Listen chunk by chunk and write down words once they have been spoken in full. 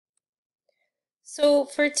So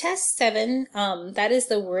for test 7, that is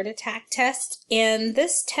the word attack test, and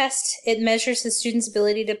this test, it measures the student's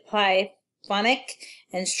ability to apply phonic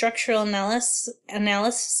and structural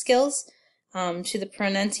analysis skills to the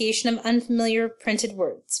pronunciation of unfamiliar printed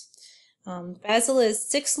words. Basel is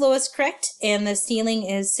 6 lowest correct, and the ceiling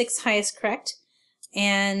is 6 highest correct.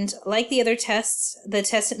 And like the other tests, the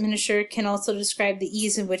test administrator can also describe the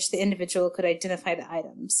ease in which the individual could identify the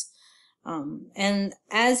items. And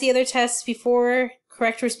as the other tests before,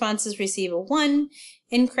 correct responses receive a 1,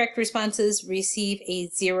 incorrect responses receive a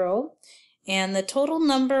 0, and the total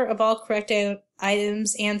number of all correct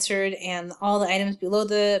items answered and all the items below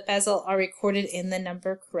the Basel are recorded in the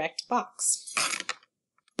number correct box.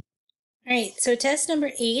 Alright, so test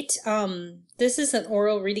number 8, this is an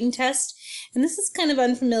oral reading test, and this is kind of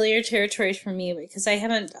unfamiliar territory for me because I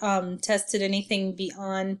haven't tested anything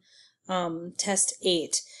beyond test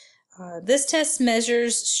 8. This test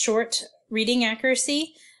measures short reading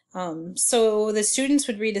accuracy. So the students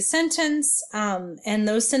would read a sentence, and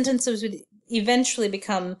those sentences would eventually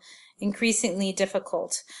become increasingly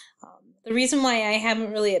difficult. The reason why I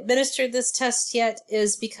haven't really administered this test yet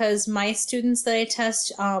is because my students that I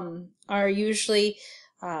test are usually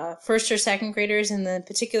first or second graders in the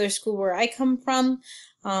particular school where I come from.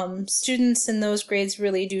 Students in those grades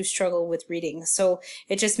really do struggle with reading, so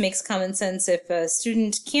it just makes common sense if a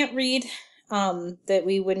student can't read that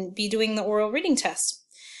we wouldn't be doing the oral reading test.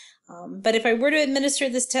 But if I were to administer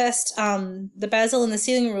this test, the Basel and the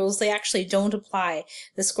ceiling rules, they actually don't apply.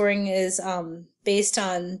 The scoring is based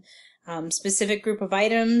on specific group of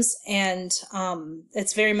items, and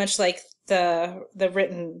it's very much like the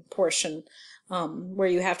written portion where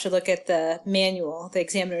you have to look at the manual, the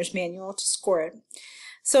examiner's manual, to score it.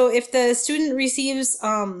 So if the student receives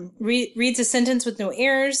reads a sentence with no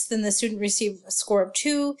errors, then the student receives a score of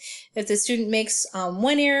 2. If the student makes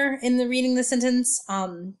 1 error in the reading the sentence,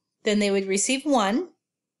 then they would receive 1.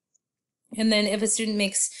 And then if a student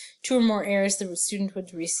makes 2 or more errors, the student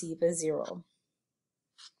would receive a 0.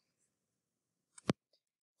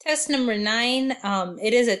 Test number 9,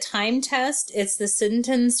 it is a time test. It's the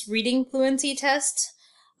sentence reading fluency test.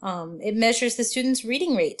 It measures the student's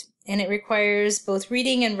reading rate, and it requires both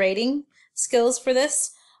reading and writing skills for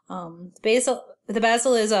this. The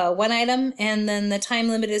Basel is 1 item, and then the time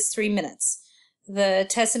limit is 3 minutes. The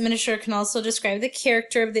test administrator can also describe the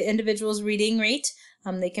character of the individual's reading rate.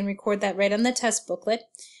 They can record that right on the test booklet.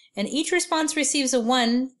 And each response receives a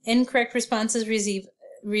 1, incorrect responses receive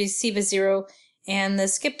a 0, and the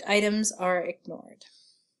skipped items are ignored.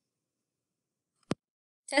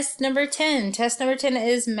 Test number 10. Test number 10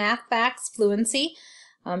 is Math Facts Fluency.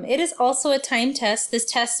 It is also a time test.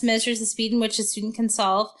 This test measures the speed in which a student can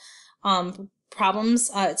solve problems.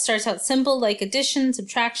 It starts out simple, like addition,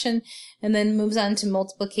 subtraction, and then moves on to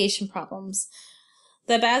multiplication problems.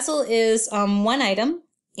 The Basel is 1 item,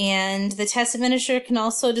 and the test administrator can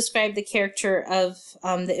also describe the character of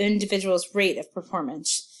the individual's rate of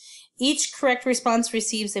performance. Each correct response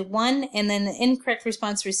receives a 1, and then the incorrect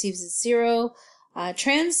response receives a 0.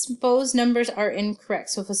 Transposed numbers are incorrect.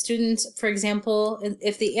 So if a student, for example,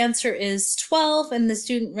 if the answer is 12 and the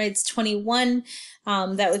student writes 21,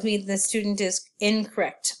 that would mean the student is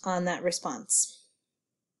incorrect on that response.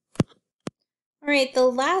 All right, the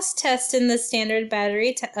last test in the standard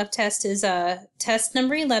battery of test is test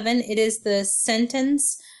number 11. It is the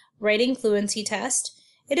sentence writing fluency test.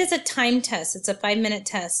 It is a time test. It's a 5-minute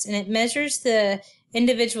test, and it measures the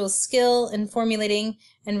individual's skill in formulating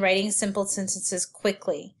and writing simple sentences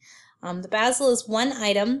quickly. The Basel is 1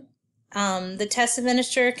 item. The test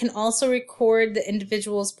administrator can also record the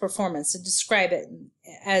individual's performance and describe it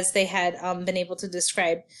as they had been able to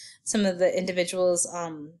describe some of the individual's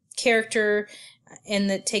character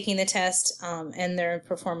in taking the test and their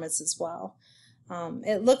performance as well.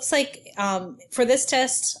 It looks like for this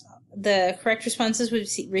test, the correct responses would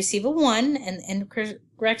receive a 1, and incorrect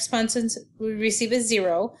responses would receive a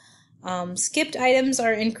 0. Skipped items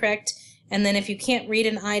are incorrect, and then if you can't read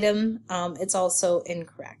an item, it's also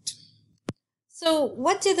incorrect. So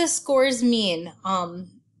what do the scores mean?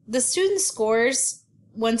 The student scores,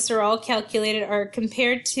 once they're all calculated, are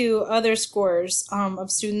compared to other scores of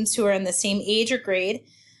students who are in the same age or grade.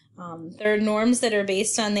 There are norms that are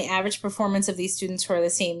based on the average performance of these students who are the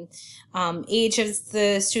same age as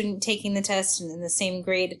the student taking the test and in the same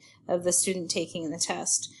grade of the student taking the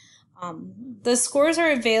test. The scores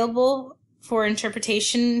are available for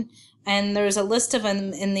interpretation, and there's a list of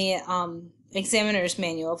them in the examiner's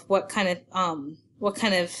manual of what kind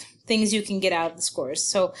of things you can get out of the scores.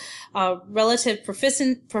 So relative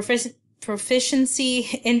proficiency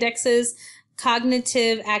indexes,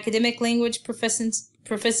 cognitive academic language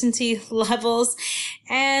proficiency levels,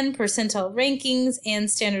 and percentile rankings and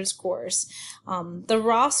standard scores. The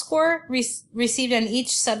raw score received on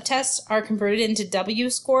each subtest are converted into W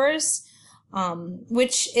scores,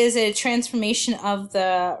 which is a transformation of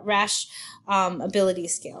the RASH ability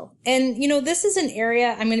scale. And, you know, this is an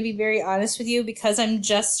area, I'm going to be very honest with you, because I'm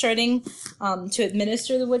just starting to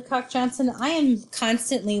administer the Woodcock-Johnson. I am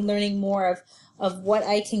constantly learning more of what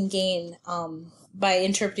I can gain by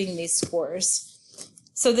interpreting these scores.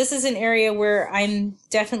 So this is an area where I'm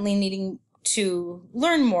definitely needing to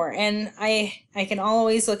learn more, and I can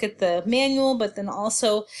always look at the manual, but then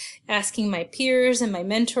also asking my peers and my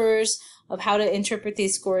mentors of how to interpret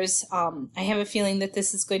these scores. I have a feeling that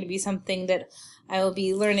this is going to be something that I will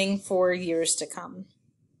be learning for years to come.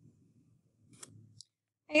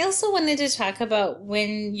 I also wanted to talk about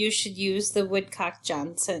when you should use the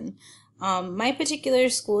Woodcock-Johnson. My particular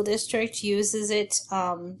school district uses it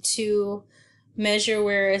to measure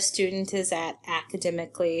where a student is at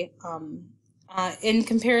academically, in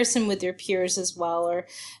comparison with their peers as well, or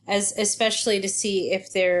especially to see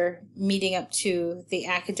if they're meeting up to the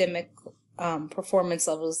academic performance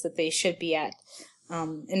levels that they should be at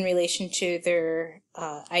in relation to their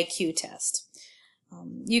IQ test.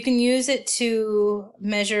 You can use it to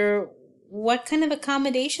measure what kind of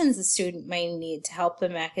accommodations a student might need to help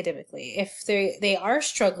them academically. If they are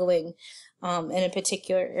struggling in a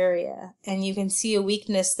particular area, and you can see a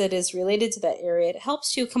weakness that is related to that area, it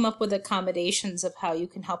helps you come up with accommodations of how you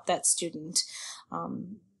can help that student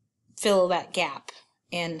fill that gap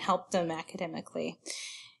and help them academically.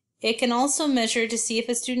 It can also measure to see if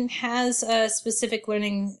a student has a specific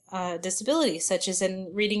learning disability, such as in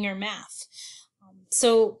reading or math.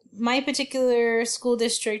 So my particular school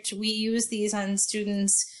district, we use these on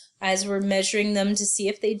students as we're measuring them to see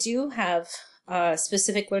if they do have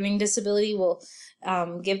specific learning disability. We'll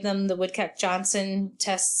give them the Woodcock-Johnson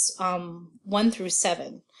tests 1 through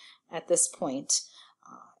 7 at this point.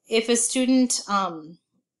 If a student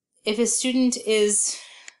is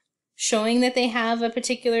showing that they have a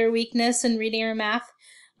particular weakness in reading or math,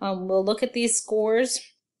 we'll look at these scores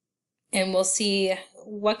and we'll see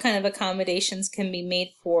what kind of accommodations can be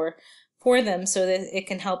made for them so that it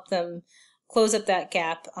can help them close up that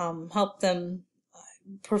gap, help them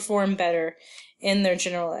perform better in their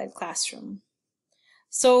general ed classroom.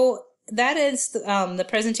 So that is the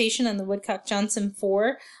presentation on the Woodcock-Johnson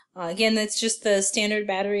 4. Again, that's just the standard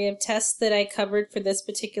battery of tests that I covered for this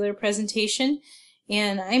particular presentation.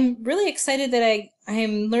 And I'm really excited that I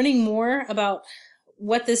am learning more about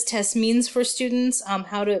what this test means for students,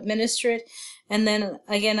 how to administer it. And then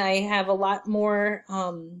again, I have a lot more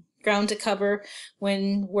ground to cover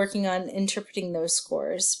when working on interpreting those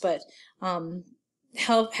scores. But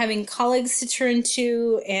having colleagues to turn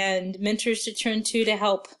to and mentors to turn to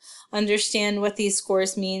help understand what these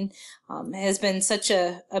scores mean has been such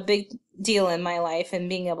a big deal in my life, and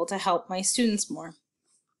being able to help my students more.